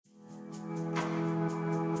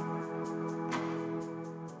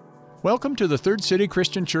Welcome to the Third City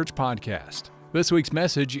Christian Church podcast. This week's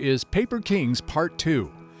message is Paper Kings Part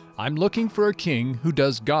 2. I'm looking for a king who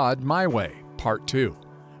does God my way, Part 2.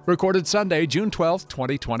 Recorded Sunday, June 12,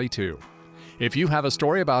 2022. If you have a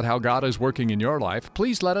story about how God is working in your life,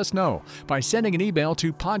 please let us know by sending an email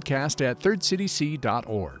to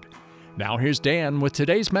podcast@thirdcityc.org. Now here's Dan with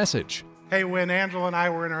today's message. Hey, when Angela and I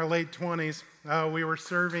were in our late 20s, we were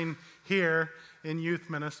serving here in youth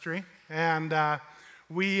ministry, and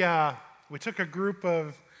we took a group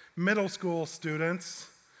of middle school students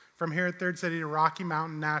from here at Third City to Rocky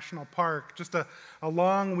Mountain National Park. Just a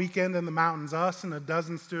long weekend in the mountains, us and a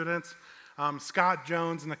dozen students, Scott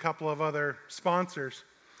Jones and a couple of other sponsors.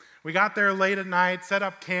 We got there late at night, set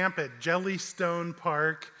up camp at Jellystone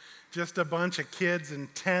Park, just a bunch of kids in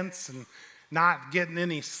tents and not getting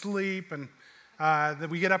any sleep. And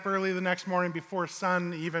we get up early the next morning before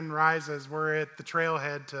sun even rises. We're at the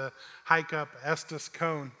trailhead to hike up Estes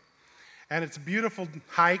Cone. And it's a beautiful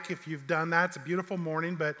hike if you've done that. It's a beautiful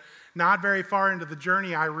morning, but not very far into the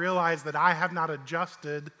journey, I realized that I have not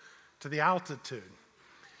adjusted to the altitude.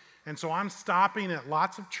 And so I'm stopping at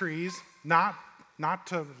lots of trees, not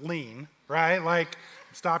to lean, right? Like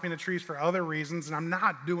I'm stopping at trees for other reasons, and I'm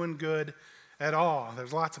not doing good at all.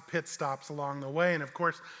 There's lots of pit stops along the way, and of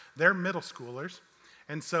course, they're middle schoolers,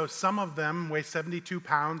 and so some of them weigh 72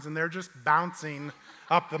 pounds, and they're just bouncing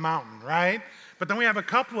up the mountain, right? But then we have a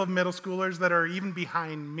couple of middle schoolers that are even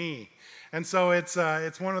behind me, and so it's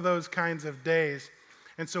one of those kinds of days.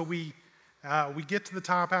 And so we get to the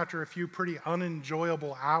top after a few pretty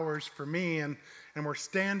unenjoyable hours for me, and we're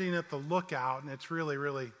standing at the lookout, and it's really,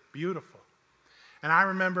 really beautiful. And I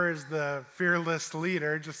remember as the fearless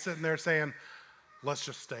leader just sitting there saying, let's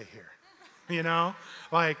just stay here. You know,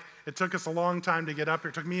 like it took us a long time to get up here.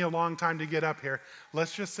 It took me a long time to get up here.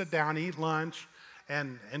 Let's just sit down, eat lunch,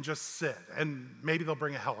 and just sit. And maybe they'll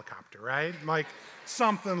bring a helicopter, right? Like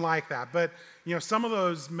something like that. But, you know, some of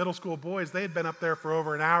those middle school boys, they had been up there for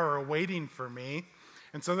over an hour waiting for me.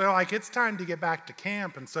 And so they're like, it's time to get back to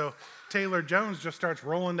camp. And so Taylor Jones just starts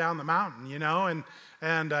rolling down the mountain, you know, and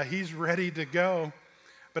he's ready to go.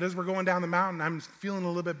 But as we're going down the mountain, I'm feeling a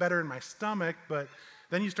little bit better in my stomach, but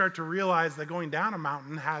then you start to realize that going down a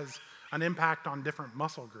mountain has an impact on different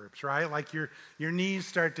muscle groups, right? Like your knees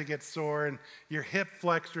start to get sore and your hip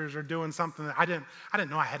flexors are doing something that I didn't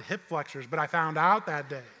know I had hip flexors, but I found out that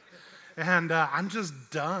day. And I'm just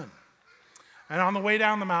done. And on the way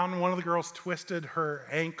down the mountain, one of the girls twisted her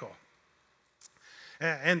ankle.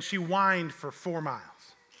 And she whined for 4 miles.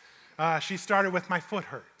 She started with, my foot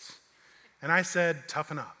hurts. And I said,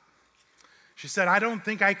 toughen up. She said, I don't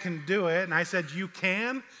think I can do it. And I said, you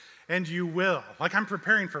can and you will. Like I'm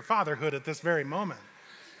preparing for fatherhood at this very moment.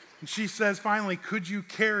 And she says, finally, could you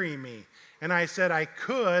carry me? And I said, I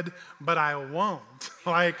could, but I won't.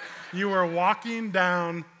 Like you are walking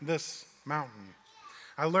down this mountain.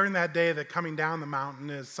 I learned that day that coming down the mountain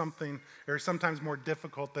is sometimes more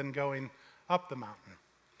difficult than going up the mountain.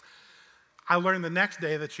 I learned the next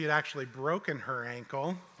day that she had actually broken her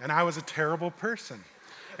ankle, and I was a terrible person.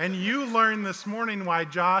 And you learned this morning why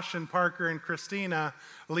Josh and Parker and Christina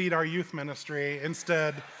lead our youth ministry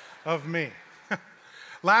instead of me.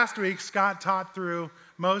 Last week, Scott taught through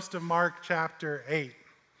most of Mark chapter 8.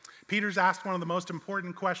 Peter's asked one of the most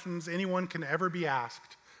important questions anyone can ever be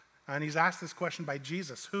asked, and he's asked this question by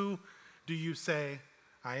Jesus, who do you say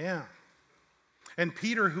I am? And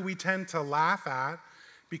Peter, who we tend to laugh at,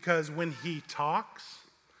 because when he talks,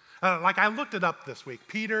 like I looked it up this week.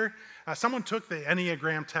 Peter, someone took the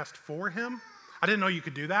Enneagram test for him. I didn't know you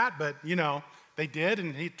could do that, but you know, they did,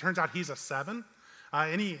 and it turns out he's a 7.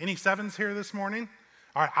 Any 7s here this morning?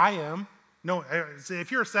 All right, I am. No, if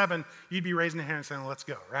you're a 7, you'd be raising your hand and saying, let's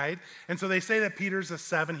go, right? And so they say that Peter's a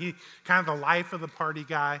 7. He kind of the life of the party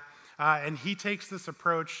guy, and he takes this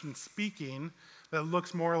approach in speaking that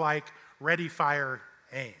looks more like ready, fire,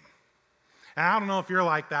 aim. And I don't know if you're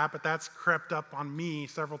like that, but that's crept up on me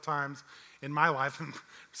several times in my life, and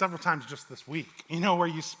several times just this week, you know, where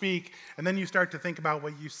you speak, and then you start to think about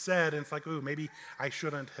what you said, and it's like, ooh, maybe I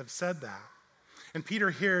shouldn't have said that. And Peter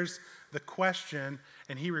hears the question,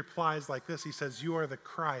 and he replies like this. He says, you are the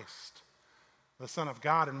Christ, the Son of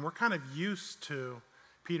God. And we're kind of used to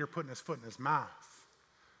Peter putting his foot in his mouth.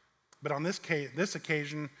 But on this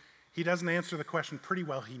occasion, he doesn't answer the question pretty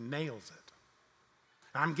well. He nails it.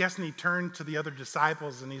 I'm guessing he turned to the other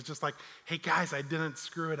disciples and he's just like, hey guys, I didn't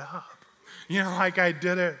screw it up. You know, like I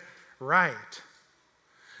did it right.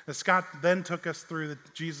 And Scott then took us through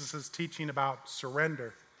Jesus' teaching about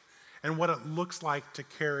surrender and what it looks like to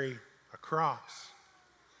carry a cross.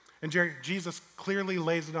 And Jesus clearly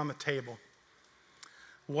lays it on the table.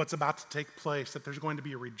 what's about to take place, that there's going to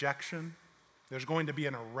be a rejection, there's going to be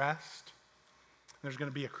an arrest, there's going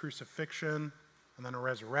to be a crucifixion, and then a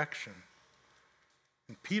resurrection.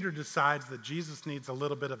 And Peter decides that Jesus needs a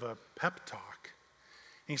little bit of a pep talk.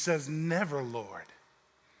 He says, "Never, Lord."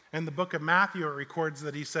 In the book of Matthew, it records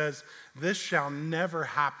that he says, "This shall never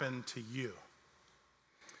happen to you."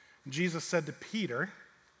 Jesus said to Peter,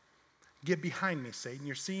 "Get behind me, Satan.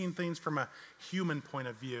 You're seeing things from a human point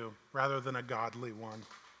of view rather than a godly one."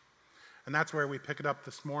 And that's where we pick it up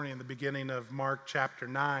this morning in the beginning of Mark chapter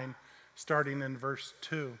 9, starting in verse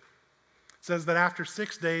 2. It says that after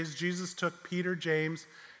 6 days, Jesus took Peter, James,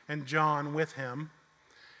 and John with him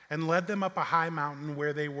and led them up a high mountain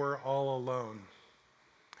where they were all alone.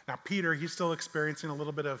 Now, Peter, he's still experiencing a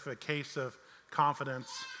little bit of a case of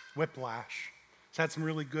confidence whiplash. He's had some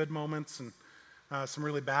really good moments and some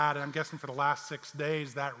really bad. And I'm guessing for the last 6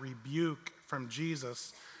 days, that rebuke from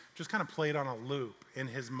Jesus just kind of played on a loop in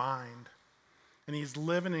his mind. And he's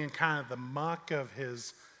living in kind of the muck of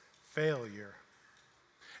his failure.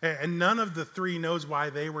 And none of the three knows why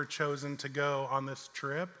they were chosen to go on this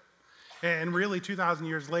trip. And really, 2,000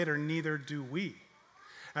 years later, neither do we.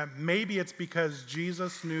 Maybe it's because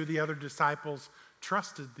Jesus knew the other disciples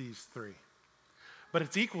trusted these three. But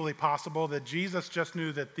it's equally possible that Jesus just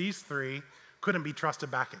knew that these three couldn't be trusted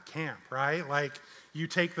back at camp, right? Like, you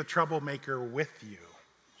take the troublemaker with you.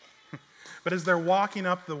 But as they're walking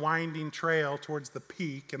up the winding trail towards the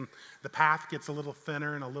peak, and the path gets a little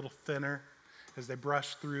thinner and a little thinner as they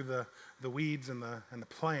brush through the weeds and the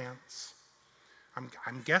plants,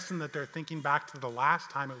 I'm guessing that they're thinking back to the last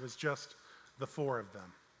time it was just the four of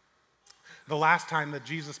them. The last time that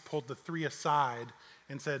Jesus pulled the three aside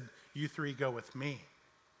and said, "You three go with me."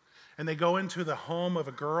 And they go into the home of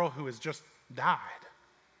a girl who has just died.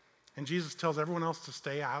 And Jesus tells everyone else to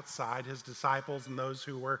stay outside, his disciples and those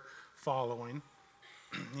who were following.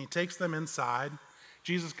 And he takes them inside.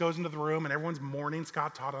 Jesus goes into the room, and everyone's mourning.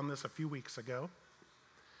 Scott taught on this a few weeks ago.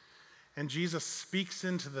 And Jesus speaks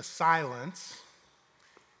into the silence,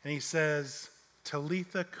 and he says,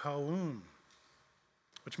 "Talitha koum,"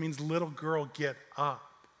 which means, "Little girl, get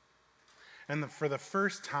up." And for the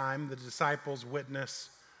first time, the disciples witness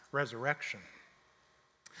resurrection.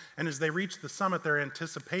 And as they reach the summit, their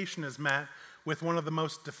anticipation is met with one of the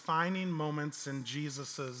most defining moments in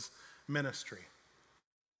Jesus' ministry.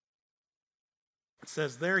 It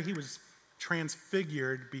says, there he was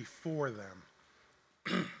transfigured before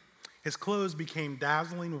them. His clothes became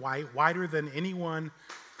dazzling white, whiter than anyone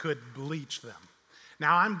could bleach them.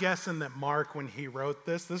 Now, I'm guessing that Mark, when he wrote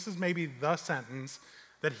this is maybe the sentence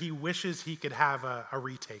that he wishes he could have a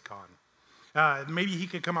retake on. Maybe he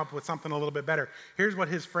could come up with something a little bit better. Here's what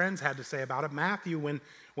his friends had to say about it. Matthew,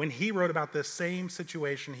 when he wrote about this same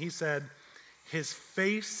situation, he said, his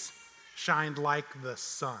face shined like the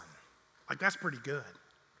sun. Like, that's pretty good.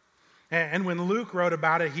 And when Luke wrote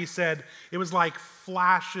about it, he said, it was like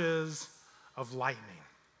flashes of lightning.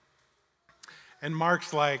 And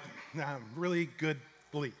Mark's like, really good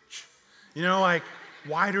bleach. Like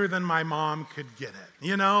whiter than my mom could get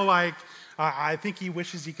it. I think he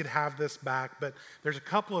wishes he could have this back, but there's a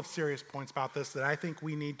couple of serious points about this that I think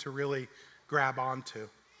we need to really grab onto.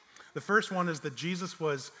 The first one is that Jesus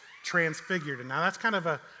was transfigured. And now that's kind of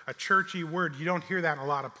a churchy word. You don't hear that in a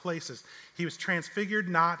lot of places. He was transfigured,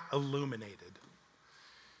 not illuminated.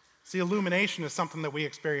 See, illumination is something that we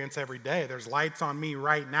experience every day. There's lights on me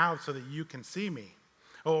right now so that you can see me.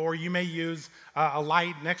 Or you may use a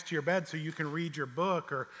light next to your bed so you can read your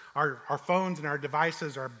book, or our phones and our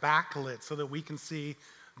devices are backlit so that we can see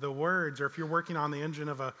the words. Or if you're working on the engine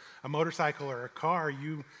of a motorcycle or a car,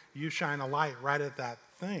 you shine a light right at that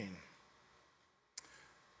thing.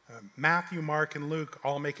 Matthew, Mark, and Luke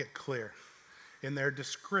all make it clear in their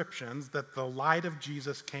descriptions that the light of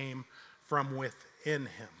Jesus came from within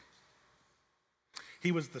him.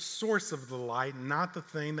 He was the source of the light, not the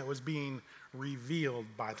thing that was being revealed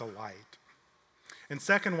by the light. And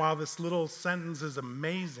second, while this little sentence is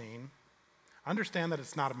amazing, understand that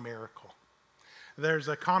it's not a miracle. There's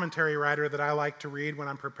a commentary writer that I like to read when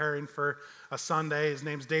I'm preparing for a Sunday. His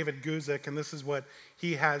name's David Guzik, and this is what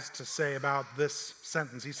he has to say about this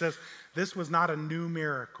sentence. He says, this was not a new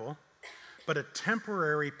miracle, but a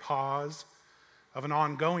temporary pause of an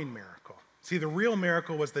ongoing miracle. See, the real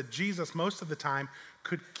miracle was that Jesus, most of the time,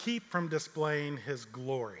 could keep from displaying his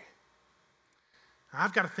glory. Now,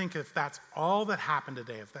 I've got to think if that's all that happened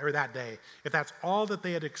today, that day, if that's all that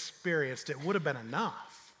they had experienced, it would have been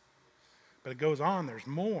enough. But it goes on, there's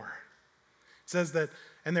more. It says that,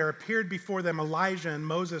 and there appeared before them Elijah and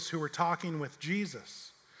Moses who were talking with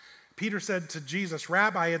Jesus. Peter said to Jesus,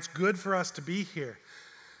 Rabbi, it's good for us to be here.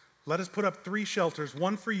 let us put up 3 shelters,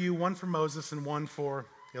 one for you, one for Moses, and one for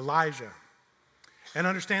Elijah. And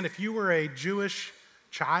understand, if you were a Jewish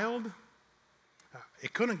child,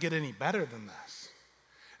 it couldn't get any better than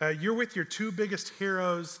this. You're with your 2 biggest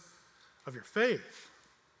heroes of your faith,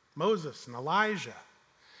 Moses and Elijah.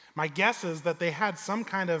 My guess is that they had some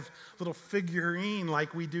kind of little figurine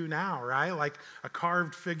like we do now, right? Like a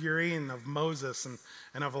carved figurine of Moses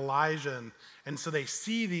and of Elijah. And so they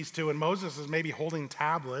see these 2, and Moses is maybe holding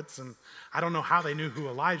tablets, and I don't know how they knew who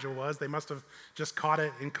Elijah was. They must have just caught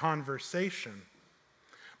it in conversation.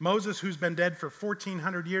 Moses, who's been dead for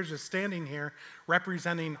 1,400 years, is standing here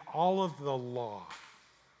representing all of the law.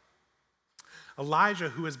 Elijah,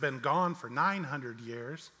 who has been gone for 900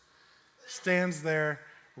 years, stands there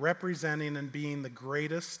representing and being the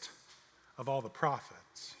greatest of all the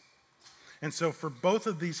prophets. And so for both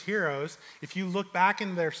of these heroes, if you look back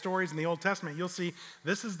in their stories in the Old Testament, you'll see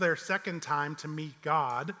this is their second time to meet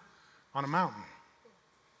God on a mountain.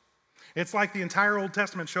 It's like the entire Old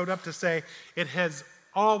Testament showed up to say, it has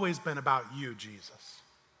always been about you, Jesus.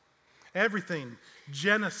 Everything,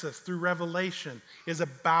 Genesis through Revelation, is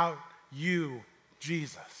about you,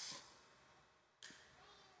 Jesus.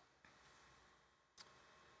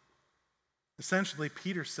 Essentially,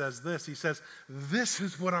 Peter says this. He says, this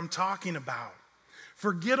is what I'm talking about.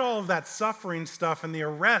 Forget all of that suffering stuff and the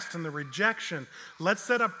arrest and the rejection. Let's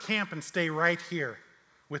set up camp and stay right here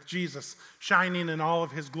with Jesus, shining in all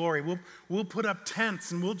of his glory. We'll put up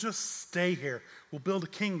tents and we'll just stay here. We'll build a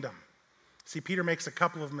kingdom. See, Peter makes a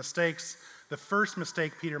couple of mistakes. The first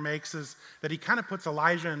mistake Peter makes is that he kind of puts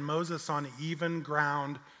Elijah and Moses on even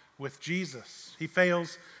ground with Jesus. He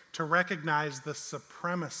fails to recognize the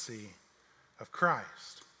supremacy of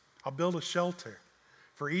Christ. I'll build a shelter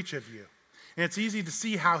for each of you. And it's easy to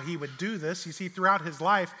see how he would do this. You see, throughout his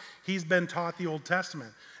life, he's been taught the Old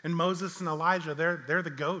Testament. And Moses and Elijah, they're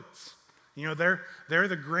the goats. You know, they're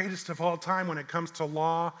the greatest of all time when it comes to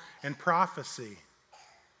law and prophecy.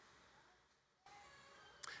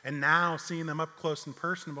 And now, seeing them up close and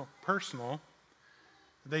personal,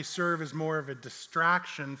 they serve as more of a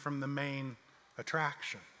distraction from the main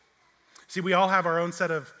attraction. See, we all have our own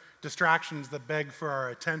set of distractions that beg for our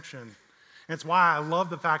attention. And it's why I love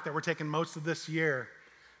the fact that we're taking most of this year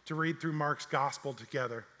to read through Mark's gospel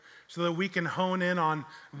together so that we can hone in on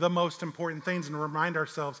the most important things and remind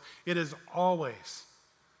ourselves it is always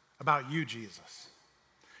about you, Jesus.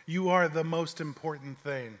 You are the most important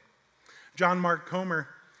thing. John Mark Comer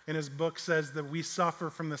in his book says that we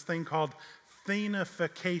suffer from this thing called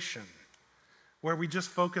thingnification, where we just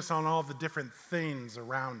focus on all the different things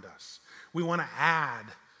around us. We want to add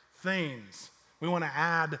things. We want to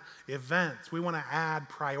add events. We want to add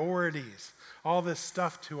priorities, all this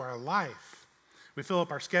stuff to our life. We fill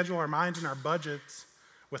up our schedule, our minds, and our budgets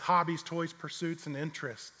with hobbies, toys, pursuits, and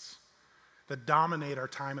interests that dominate our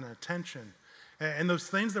time and attention. And those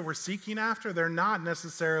things that we're seeking after, they're not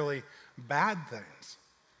necessarily bad things.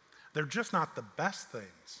 They're just not the best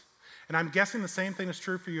things. And I'm guessing the same thing is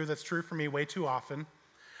true for you that's true for me way too often,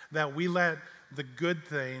 that we let the good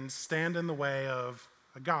things stand in the way of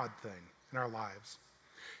a God thing in our lives.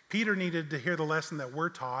 Peter needed to hear the lesson that we're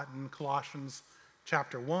taught in Colossians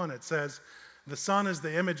chapter 1. It says, the Son is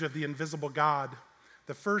the image of the invisible God,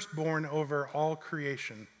 the firstborn over all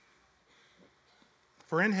creation.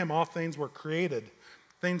 For in him all things were created,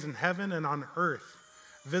 things in heaven and on earth,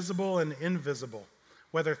 visible and invisible,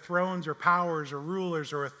 whether thrones or powers or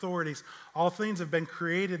rulers or authorities, all things have been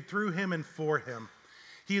created through him and for him.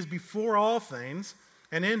 He is before all things,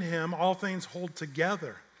 and in him all things hold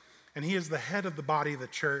together. And he is the head of the body of the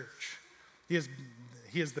church. He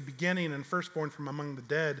is the beginning and firstborn from among the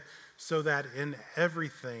dead, so that in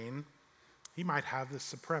everything he might have this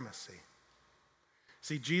supremacy.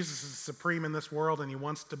 See, Jesus is supreme in this world, and he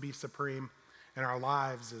wants to be supreme in our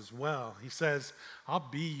lives as well. He says, I'll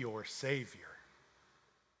be your Savior,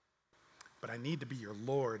 but I need to be your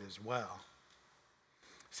Lord as well.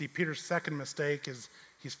 See, Peter's second mistake is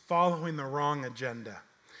he's following the wrong agenda.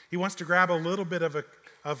 He wants to grab a little bit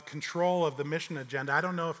of control of the mission agenda. I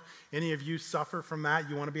don't know if any of you suffer from that.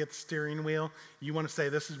 You want to be at the steering wheel. You want to say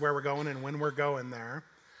this is where we're going and when we're going there.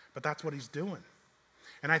 But that's what he's doing.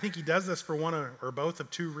 And I think he does this for one or both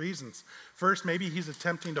of 2 reasons. First, maybe he's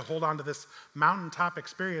attempting to hold on to this mountaintop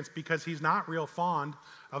experience because he's not real fond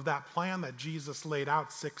of that plan that Jesus laid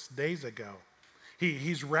out 6 days ago.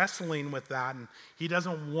 He's wrestling with that, and he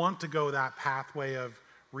doesn't want to go that pathway of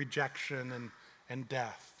rejection and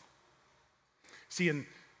death. See, in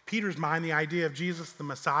Peter's mind, the idea of Jesus the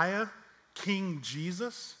Messiah, King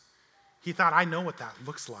Jesus, he thought, I know what that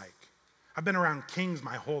looks like. I've been around kings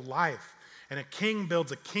my whole life. And a king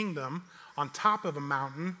builds a kingdom on top of a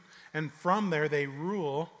mountain, and from there they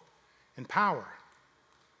rule in power.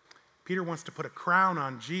 Peter wants to put a crown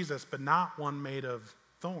on Jesus, but not one made of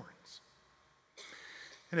thorns.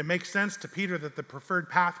 And it makes sense to Peter that the preferred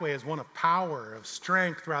pathway is one of power, of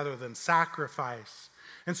strength, rather than sacrifice.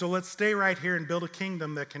 And so let's stay right here and build a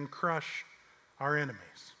kingdom that can crush our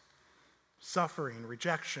enemies. Suffering,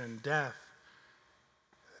 rejection, death.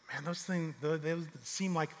 Man, those things, they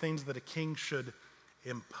seem like things that a king should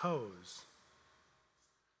impose,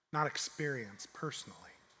 not experience personally.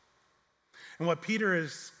 And what Peter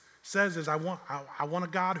says is, I want a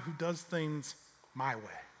God who does things my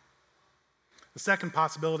way. The second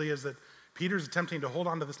possibility is that Peter's attempting to hold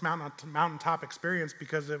on to this mountaintop experience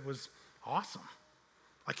because it was awesome.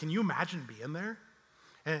 Like, can you imagine being there?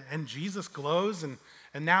 And Jesus glows, and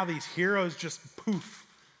now these heroes just poof,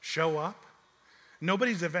 show up.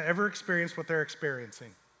 Nobody's ever experienced what they're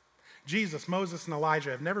experiencing. Jesus, Moses, and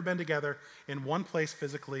Elijah have never been together in one place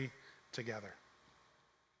physically together.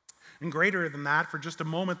 And greater than that, for just a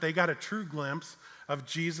moment, they got a true glimpse of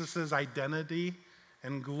Jesus' identity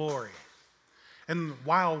and glory. And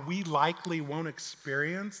while we likely won't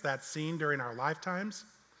experience that scene during our lifetimes,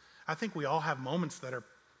 I think we all have moments that are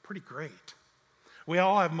pretty great. We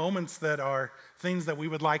all have moments that are things that we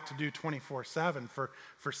would like to do 24/7.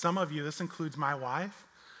 For some of you, this includes my wife.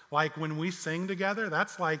 Like when we sing together,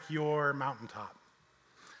 that's like your mountaintop.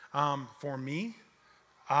 For me,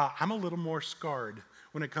 I'm a little more scarred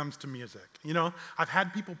when it comes to music. You know, I've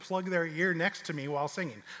had people plug their ear next to me while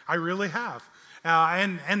singing. I really have.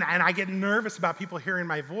 And I get nervous about people hearing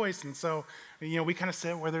my voice. And so, you know, we kind of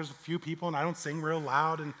sit where there's a few people and I don't sing real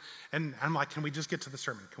loud. And I'm like, can we just get to the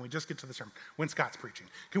sermon? Can we just get to the sermon? When Scott's preaching,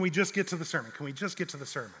 can we just get to the sermon? Can we just get to the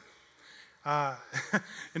sermon?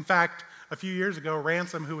 In fact, a few years ago,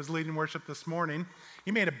 Ransom, who was leading worship this morning,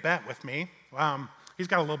 he made a bet with me. He's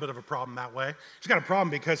got a little bit of a problem that way. He's got a problem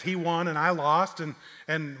because he won and I lost.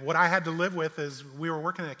 And what I had to live with is we were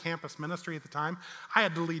working at a campus ministry at the time. I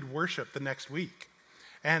had to lead worship the next week.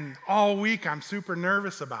 And all week I'm super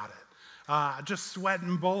nervous about it. Just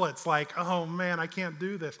sweating bullets like, oh man, I can't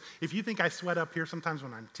do this. If you think I sweat up here sometimes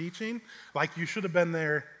when I'm teaching, like you should have been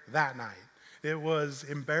there that night. It was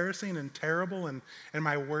embarrassing and terrible and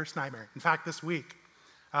my worst nightmare. In fact, this week,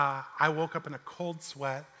 I woke up in a cold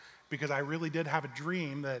sweat because I really did have a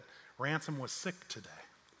dream that Ransom was sick today.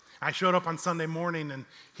 I showed up on Sunday morning and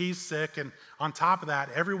he's sick, and on top of that,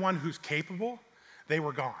 everyone who's capable, they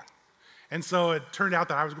were gone. And so it turned out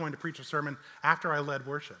that I was going to preach a sermon after I led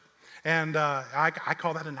worship. And I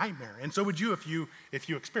call that a nightmare. And so would you if you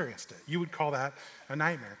experienced it. You would call that a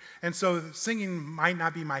nightmare. And so singing might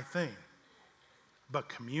not be my thing, but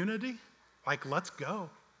community, like let's go.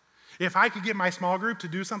 If I could get my small group to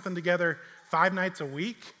do something together 5 nights a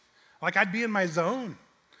week, like I'd be in my zone.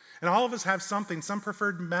 And all of us have something, some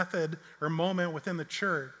preferred method or moment within the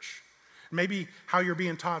church. Maybe how you're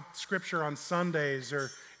being taught scripture on Sundays or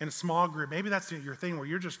in a small group. Maybe that's your thing where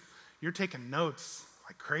you're taking notes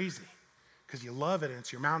like crazy because you love it and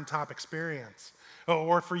it's your mountaintop experience.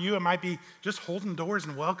 Or for you, it might be just holding doors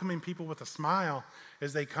and welcoming people with a smile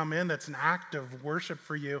as they come in. That's an act of worship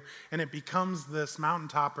for you, and it becomes this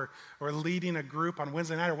mountaintop, or leading a group on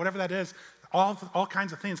Wednesday night or whatever that is. All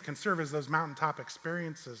kinds of things can serve as those mountaintop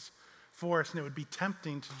experiences for us, and it would be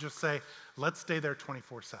tempting to just say, let's stay there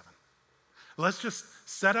 24/7. Let's just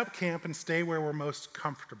set up camp and stay where we're most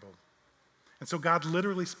comfortable. And so God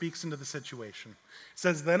literally speaks into the situation. It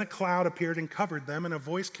says, then a cloud appeared and covered them, and a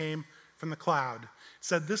voice came from the cloud. It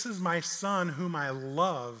said, this is my son whom I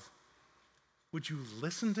love. Would you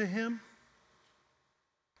listen to him?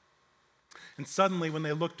 And suddenly when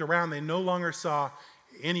they looked around, they no longer saw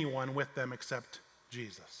anyone with them except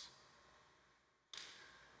Jesus.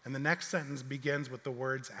 And the next sentence begins with the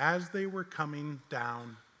words, as they were coming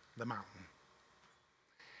down the mountain.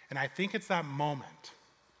 And I think it's that moment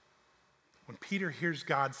when Peter hears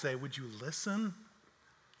God say, would you listen?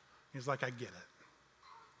 He's like, I get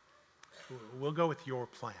it. We'll go with your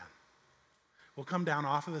plan. We'll come down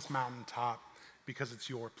off of this mountaintop because it's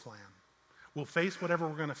your plan. We'll face whatever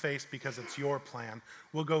we're going to face because it's your plan.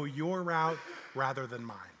 We'll go your route rather than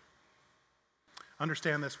mine.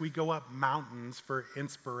 Understand this, we go up mountains for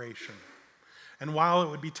inspiration. And while it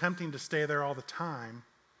would be tempting to stay there all the time,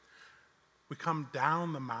 we come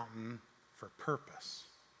down the mountain for purpose.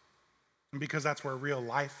 And because that's where real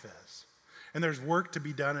life is. And there's work to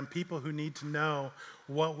be done and people who need to know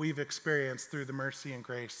what we've experienced through the mercy and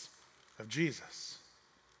grace of Jesus.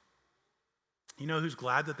 You know who's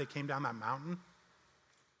glad that they came down that mountain?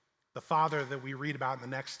 The Father that we read about in the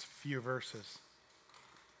next few verses,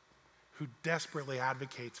 who desperately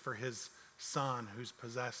advocates for his son who's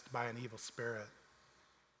possessed by an evil spirit.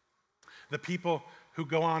 The people who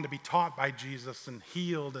go on to be taught by Jesus and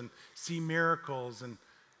healed and see miracles, and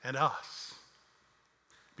us,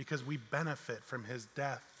 because we benefit from his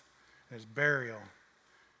death and his burial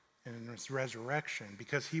and his resurrection,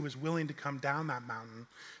 because he was willing to come down that mountain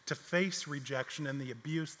to face rejection and the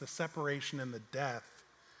abuse, the separation and the death.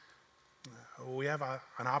 We have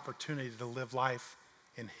an opportunity to live life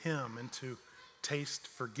in him and to taste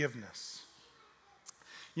forgiveness.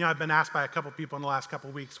 You know, I've been asked by a couple people in the last couple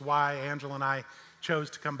of weeks why Angela and I chose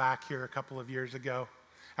to come back here a couple of years ago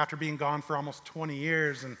after being gone for almost 20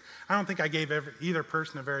 years. And I don't think I gave either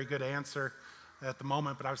person a very good answer at the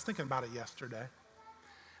moment, but I was thinking about it yesterday.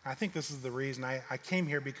 I think this is the reason. I came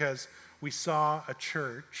here because we saw a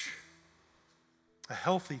church, a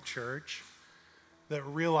healthy church, that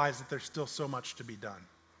realized that there's still so much to be done.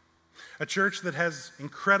 A church that has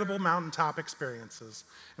incredible mountaintop experiences,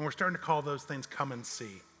 and we're starting to call those things come and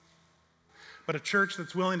see. But a church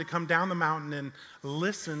that's willing to come down the mountain and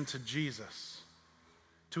listen to Jesus,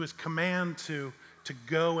 to his command to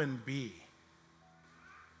go and be.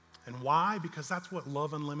 And why? Because that's what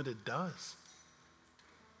Love Unlimited does.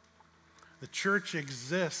 The church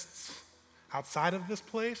exists outside of this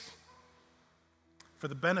place for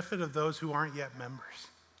the benefit of those who aren't yet members.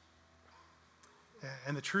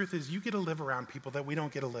 And the truth is, you get to live around people that we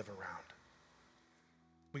don't get to live around.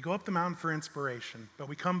 We go up the mountain for inspiration, but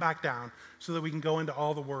we come back down so that we can go into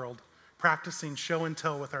all the world, practicing show and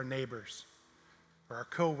tell with our neighbors, or our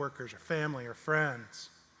coworkers, or family, or friends,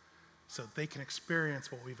 so that they can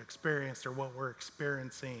experience what we've experienced or what we're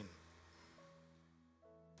experiencing.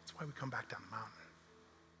 That's why we come back down the mountain.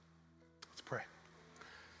 Let's pray.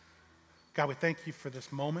 God, we thank you for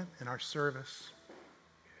this moment in our service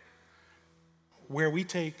where we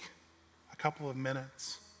take a couple of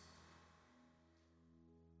minutes,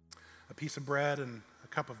 a piece of bread and a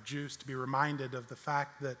cup of juice, to be reminded of the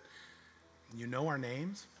fact that you know our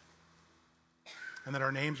names and that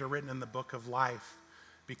our names are written in the book of life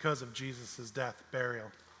because of Jesus' death,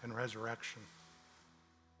 burial, and resurrection.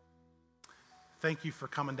 Thank you for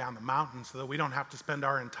coming down the mountain so that we don't have to spend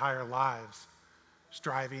our entire lives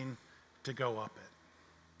striving to go up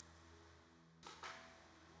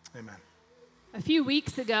it. Amen. A few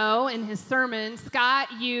weeks ago in his sermon, Scott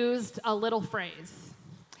used a little phrase.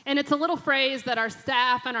 And it's a little phrase that our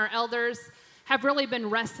staff and our elders have really been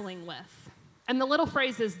wrestling with. And the little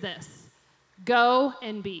phrase is this: go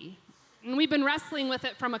and be. And we've been wrestling with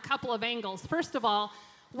it from a couple of angles. First of all,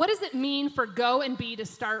 what does it mean for go and be to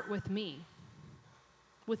start with me?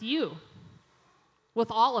 With you? With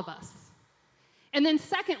all of us? And then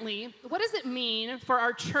secondly, what does it mean for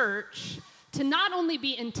our church to not only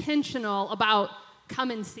be intentional about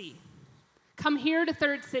come and see, come here to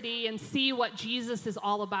Third City and see what Jesus is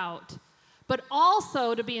all about, but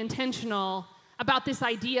also to be intentional about this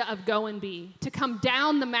idea of go and be, to come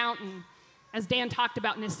down the mountain, as Dan talked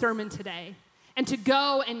about in his sermon today, and to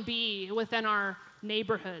go and be within our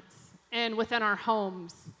neighborhoods and within our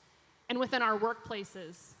homes and within our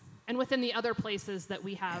workplaces and within the other places that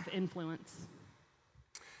we have influence.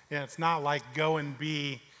 Yeah, it's not like go and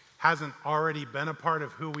be hasn't already been a part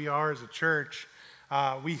of who we are as a church.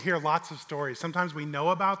 We hear lots of stories. Sometimes we know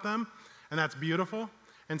about them, and that's beautiful,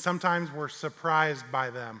 and sometimes we're surprised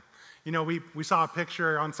by them. You know, we saw a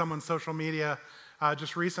picture on someone's social media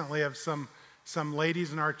just recently of some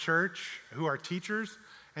ladies in our church who are teachers,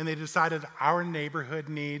 and they decided our neighborhood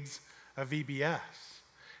needs a VBS.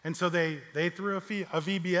 And so they threw a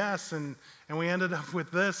VBS, and we ended up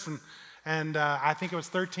with this, and I think it was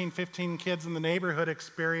 13, 15 kids in the neighborhood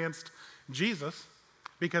experienced Jesus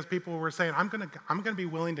because people were saying, I'm gonna be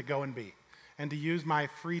willing to go and be, and to use my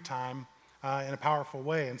free time in a powerful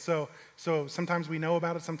way. And so sometimes we know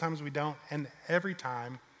about it, sometimes we don't, and every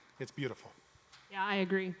time it's beautiful. Yeah, I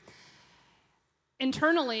agree.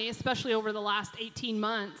 Internally, especially over the last 18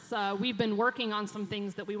 months, we've been working on some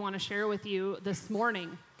things that we want to share with you this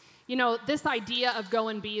morning. You know, this idea of go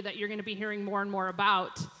and be that you're going to be hearing more and more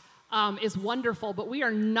about is wonderful, but we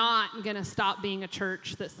are not going to stop being a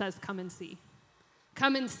church that says come and see.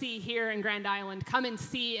 Come and see here in Grand Island. Come and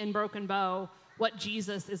see in Broken Bow what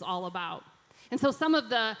Jesus is all about. And so some of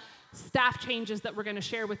the staff changes that we're going to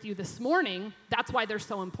share with you this morning, that's why they're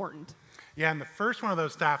so important. Yeah, and the first one of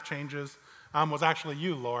those staff changes was actually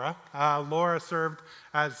you, Laura. Laura served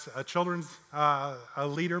as a children's a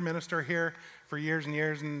leader minister here for years and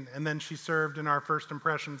years, and then she served in our First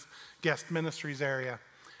Impressions guest ministries area.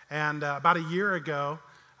 And about a year ago,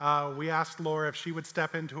 we asked Laura if she would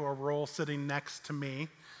step into a role sitting next to me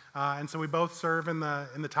And so we both serve in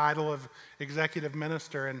the title of executive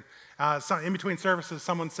minister. And so in between services,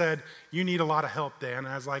 someone said, "You need a lot of help, Dan." And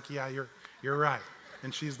I was like, "Yeah, you're right."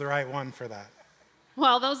 And she's the right one for that.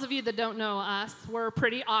 Well, those of you that don't know us, we're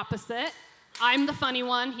pretty opposite. I'm the funny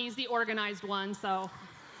one, he's the organized one, so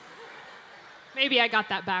maybe I got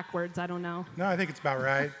that backwards, I don't know. No, I think it's about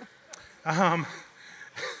right.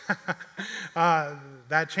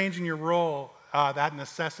 That change in your role, that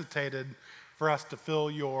necessitated for us to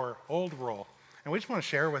fill your old role. And we just want to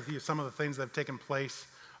share with you some of the things that have taken place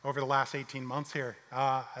over the last 18 months here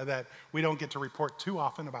that we don't get to report too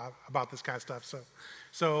often about this kind of stuff.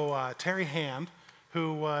 So Terry Hand,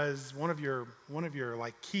 who was one of your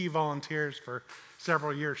like key volunteers for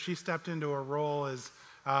several years, she stepped into a role as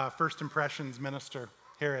First Impressions minister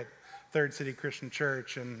here at Third City Christian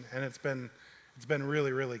Church, and it's been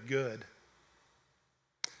really, really good.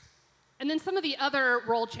 And then some of the other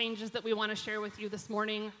role changes that we want to share with you this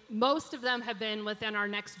morning, most of them have been within our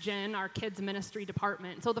Next Gen, our kids ministry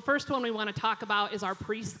department. So the first one we want to talk about is our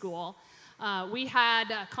preschool. We had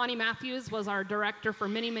Connie Matthews was our director for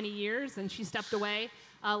many, many years, and she stepped away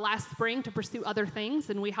last spring to pursue other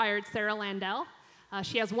things, and we hired Sarah Landell.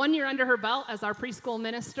 She has 1 year under her belt as our preschool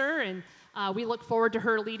minister, and we look forward to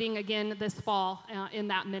her leading again this fall in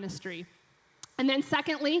that ministry. And then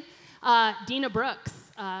secondly, Dina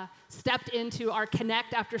Brooks stepped into our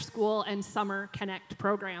Connect After School and Summer Connect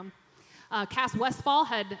program. Cass Westfall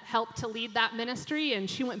had helped to lead that ministry, and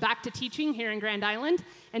she went back to teaching here in Grand Island,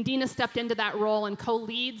 and Dina stepped into that role and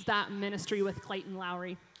co-leads that ministry with Clayton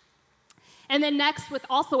Lowry. And then next,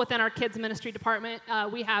 also within our kids ministry department,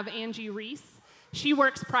 we have Angie Reese. She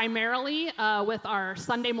works primarily with our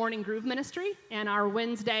Sunday morning Groove ministry and our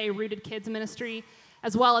Wednesday Rooted Kids ministry,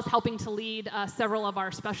 as well as helping to lead several of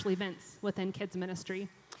our special events within kids ministry.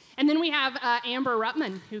 And then we have Amber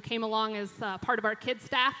Ruttman, who came along as part of our kids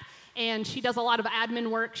staff, and she does a lot of admin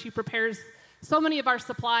work. She prepares so many of our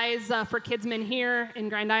supplies for KidsMin here in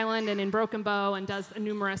Grand Island and in Broken Bow, and does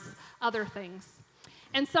numerous other things.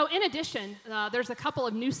 And so in addition, there's a couple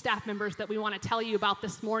of new staff members that we want to tell you about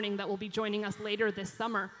this morning that will be joining us later this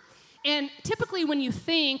summer. And typically when you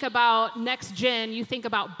think about Next Gen, you think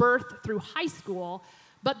about birth through high school,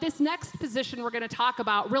 but this next position we're going to talk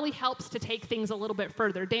about really helps to take things a little bit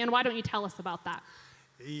further. Dan, why don't you tell us about that?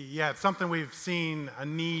 Yeah, it's something we've seen a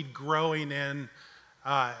need growing in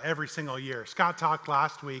every single year. Scott talked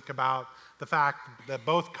last week about the fact that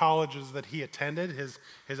both colleges that he attended,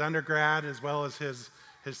 his undergrad as well as his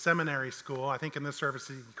seminary school, I think in this service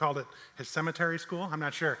he called it his cemetery school, I'm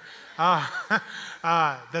not sure,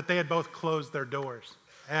 that they had both closed their doors.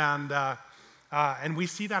 And we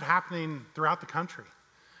see that happening throughout the country.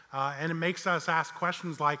 And it makes us ask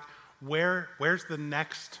questions like, where's the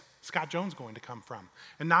next Scott Jones going to come from?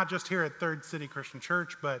 And not just here at Third City Christian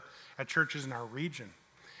Church, but at churches in our region.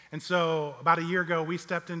 And so about a year ago, we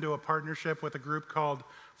stepped into a partnership with a group called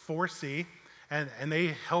 4C, and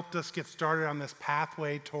they helped us get started on this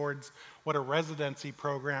pathway towards what a residency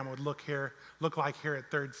program would look like here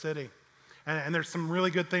at Third City. And there's some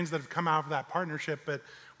really good things that have come out of that partnership, but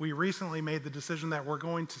we recently made the decision that we're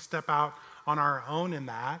going to step out on our own in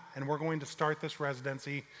that, and we're going to start this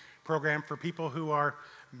residency program for people who are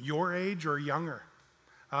your age or younger,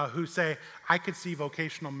 who say, I could see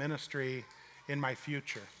vocational ministry in my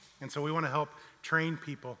future. And so we want to help train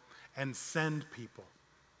people and send people.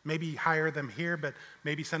 Maybe hire them here, but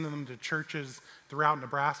maybe send them to churches throughout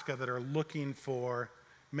Nebraska that are looking for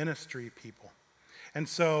ministry people. And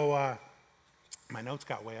so my notes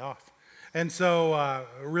got way off. And so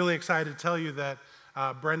really excited to tell you that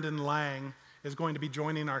Brendan Lang is going to be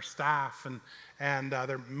joining our staff, and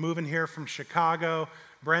they're moving here from Chicago.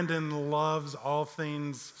 Brendan loves all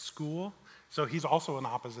things school, so he's also an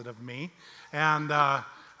opposite of me. And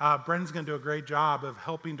Brendan's going to do a great job of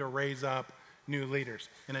helping to raise up new leaders.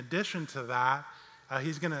 In addition to that,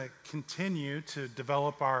 he's going to continue to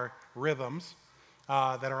develop our rhythms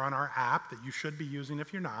that are on our app that you should be using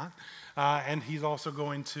if you're not. And he's also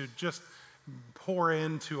going to just pour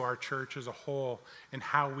into our church as a whole in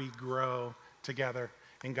how we grow together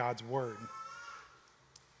in God's Word.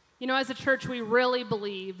 You know, as a church, we really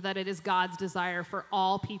believe that it is God's desire for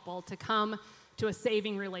all people to come to a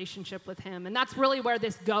saving relationship with Him. And that's really where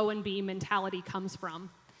this go and be mentality comes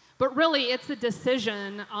from. But really, it's a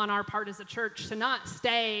decision on our part as a church to not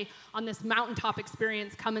stay on this mountaintop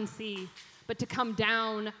experience, come and see, but to come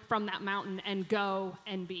down from that mountain and go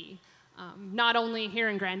and be. Not only here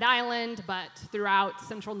in Grand Island, but throughout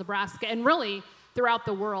central Nebraska, and really throughout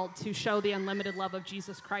the world, to show the unlimited love of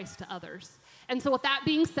Jesus Christ to others. And so with that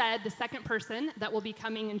being said, the second person that will be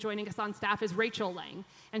coming and joining us on staff is Rachel Lang,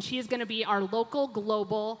 and she is going to be our local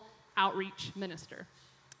global outreach minister.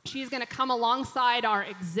 She is going to come alongside our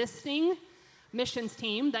existing missions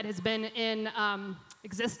team that has been in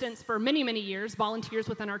existence for many, many years, volunteers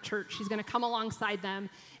within our church. She's going to come alongside them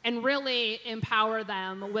and really empower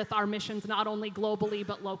them with our missions, not only globally,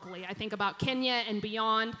 but locally. I think about Kenya and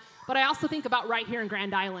beyond, but I also think about right here in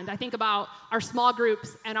Grand Island. I think about our small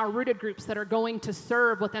groups and our rooted groups that are going to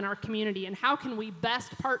serve within our community, and how can we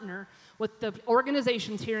best partner with the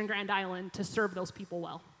organizations here in Grand Island to serve those people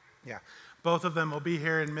well. Yeah, both of them will be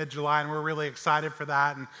here in mid-July, and we're really excited for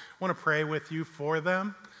that and want to pray with you for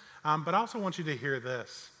them. But I also want you to hear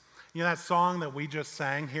this. You know that song that we just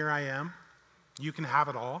sang, Here I Am? You can have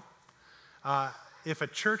it all. If a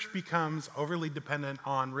church becomes overly dependent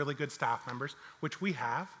on really good staff members, which we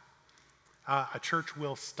have, a church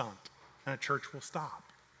will stunt and a church will stop.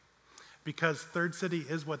 Because Third City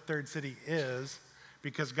is what Third City is,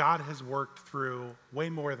 because God has worked through way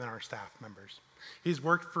more than our staff members. He's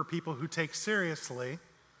worked for people who take seriously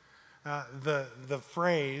the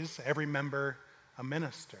phrase, every member a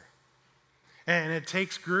minister. And it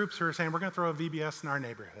takes groups who are saying, we're going to throw a VBS in our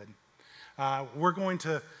neighborhood. We're going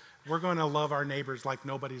to love our neighbors like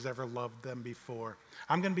nobody's ever loved them before.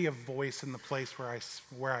 I'm going to be a voice in the place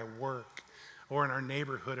where I work, or in our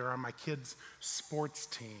neighborhood, or on my kids' sports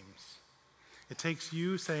teams. It takes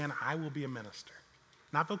you saying, I will be a minister.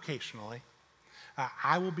 Not vocationally.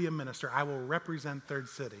 I will be a minister. I will represent Third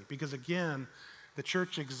City. Because again, the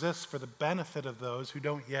church exists for the benefit of those who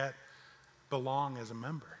don't yet belong as a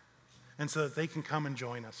member, and so that they can come and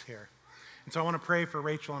join us here. And so I want to pray for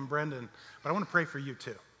Rachel and Brendan, but I want to pray for you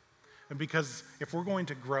too. And because if we're going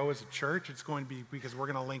to grow as a church, it's going to be because we're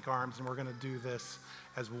going to link arms and we're going to do this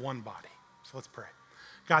as one body. So let's pray.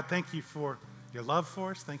 God, thank you for your love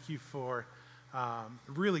for us. Thank you for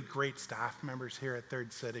really great staff members here at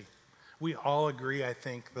Third City. We all agree, I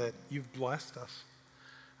think, that you've blessed us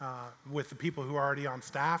with the people who are already on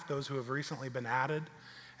staff, those who have recently been added,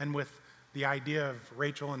 and with the idea of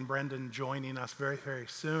Rachel and Brendan joining us very, very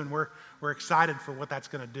soon. We're excited for what that's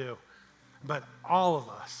going to do. But all of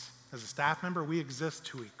us, as a staff member, we exist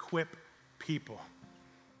to equip people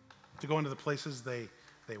to go into the places they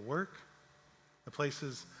work, the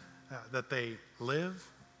places that they live,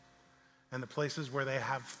 and the places where they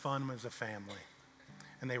have fun as a family.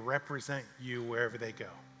 And they represent you wherever they go.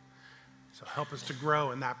 So help us to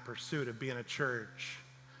grow in that pursuit of being a church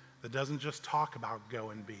that doesn't just talk about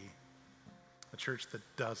go and be, a church that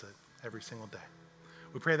does it every single day.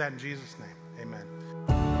 We pray that in Jesus' name. Amen.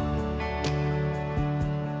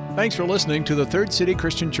 Thanks for listening to the Third City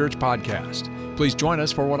Christian Church podcast. Please join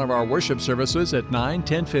us for one of our worship services at 9,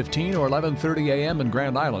 10:15, or 11:30 a.m. in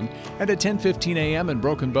Grand Island, and at 10:15 a.m. in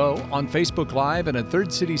Broken Bow, on Facebook Live and at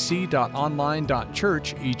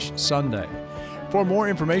thirdcityc.online.church each Sunday. For more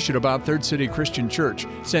information about Third City Christian Church,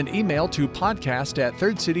 send email to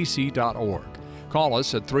podcast@thirdcityc.org. Call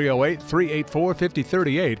us at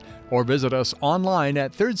 308-384-5038 or visit us online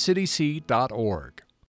at thirdcityc.org.